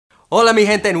Hola mi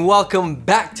gente and welcome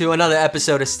back to another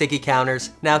episode of Sticky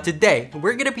Counters. Now today,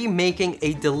 we're gonna be making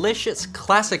a delicious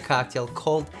classic cocktail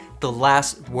called The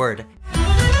Last Word.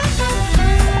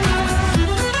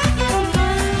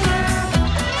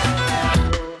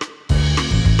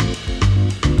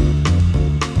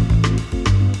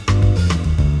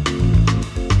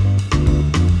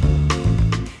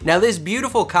 Now this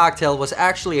beautiful cocktail was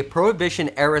actually a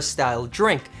prohibition-era style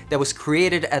drink that was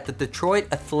created at the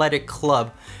Detroit Athletic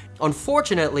Club.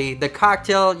 Unfortunately, the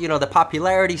cocktail, the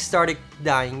popularity started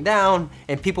dying down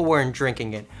and people weren't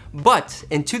drinking it. But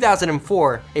in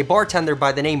 2004, a bartender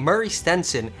by the name Murray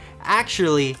Stenson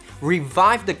actually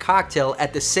revived the cocktail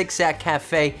at the Zig Zag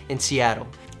Café in Seattle.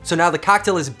 So now the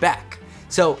cocktail is back.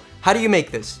 So how do you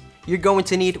make this? You're going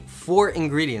to need 4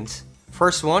 ingredients.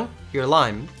 First one, your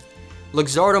lime,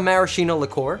 Luxardo Maraschino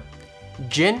Liquor,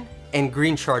 gin, and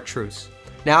green chartreuse.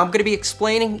 Now I'm going to be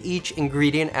explaining each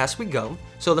ingredient as we go.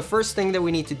 So the first thing that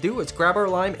we need to do is grab our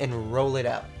lime and roll it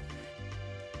out.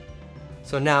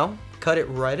 So now, cut it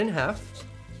right in half.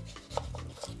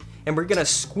 And we're going to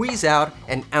squeeze out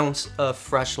an ounce of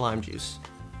fresh lime juice.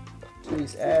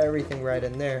 Squeeze everything right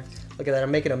in there. Look at that, I'm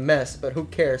making a mess, but who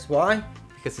cares? Why?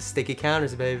 Because it's Sticky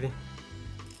Counters, baby.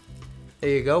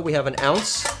 There you go, we have an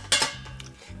ounce.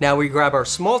 Now we grab our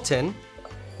small tin,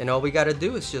 and all we gotta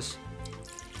do is just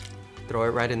throw it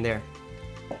right in there.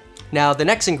 Now the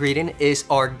next ingredient is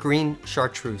our green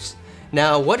chartreuse.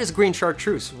 Now what is green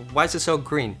chartreuse? Why is it so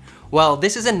green? Well,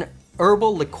 this is an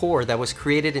herbal liqueur that was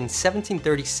created in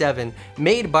 1737,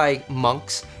 made by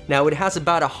monks. Now it has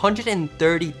about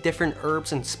 130 different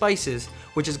herbs and spices,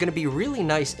 which is gonna be really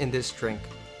nice in this drink.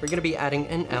 We're gonna be adding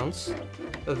an ounce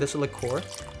of this liqueur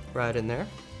right in there.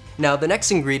 Now the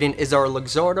next ingredient is our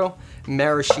Luxardo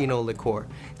Maraschino Liquor.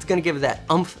 It's gonna give that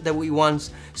oomph that we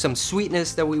want, some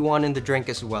sweetness that we want in the drink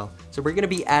as well. So we're gonna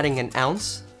be adding an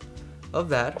ounce of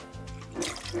that.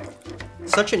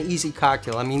 Such an easy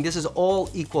cocktail. I mean, this is all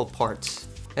equal parts.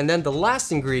 And then the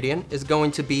last ingredient is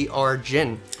going to be our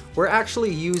gin. We're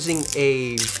actually using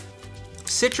a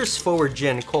citrus-forward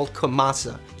gin called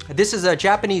Komasa. This is a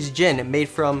Japanese gin made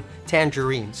from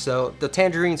tangerines. So the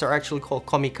tangerines are actually called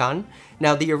komikan.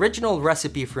 Now the original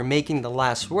recipe for making The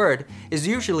Last Word is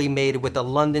usually made with a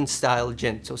London style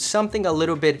gin. So something a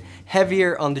little bit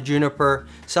heavier on the juniper,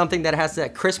 something that has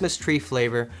that Christmas tree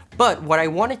flavor. But what I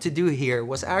wanted to do here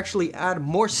was actually add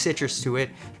more citrus to it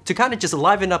to kind of just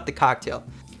liven up the cocktail.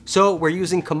 So we're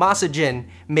using Komasa gin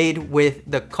made with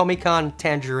the komikan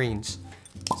tangerines.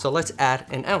 So let's add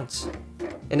an ounce.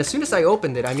 And as soon as I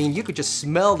opened it, I mean, you could just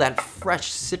smell that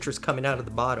fresh citrus coming out of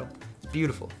the bottle. It's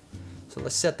beautiful. So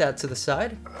let's set that to the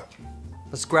side.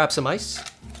 Let's grab some ice.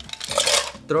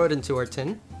 Throw it into our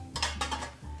tin.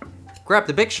 Grab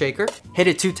the big shaker. Hit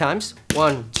it 2 times.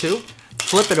 1, 2.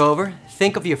 Flip it over.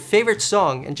 Think of your favorite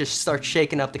song and just start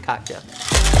shaking up the cocktail.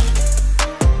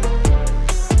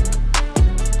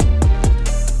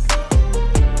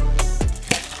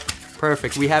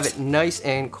 Perfect. We have it nice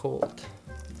and cold.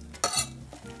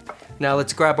 Now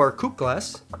let's grab our coupe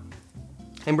glass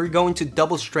and we're going to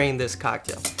double strain this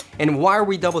cocktail. And why are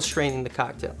we double straining the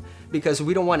cocktail? Because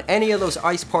we don't want any of those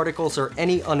ice particles or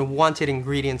any unwanted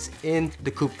ingredients in the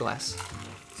coupe glass.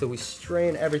 So we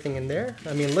strain everything in there.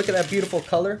 I mean, look at that beautiful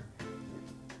color.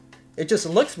 It just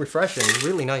looks refreshing,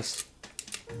 really nice.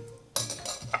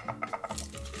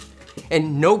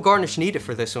 And no garnish needed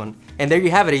for this one. And there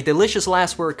you have it, a delicious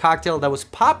last word cocktail that was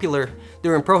popular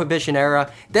during Prohibition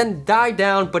era, then died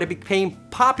down, but it became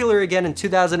popular again in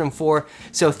 2004.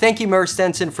 So thank you, Murray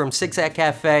Stenson from Zig Zag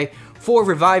Café for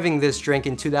reviving this drink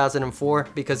in 2004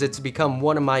 because it's become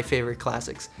one of my favorite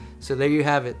classics. So there you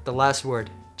have it, The Last Word.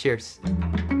 Cheers.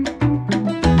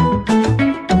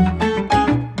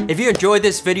 If you enjoyed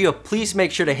this video, please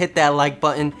make sure to hit that like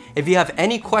button. If you have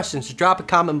any questions, drop a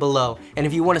comment below. And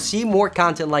if you want to see more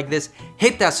content like this,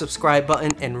 hit that subscribe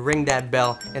button and ring that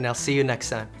bell. And I'll see you next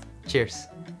time. Cheers.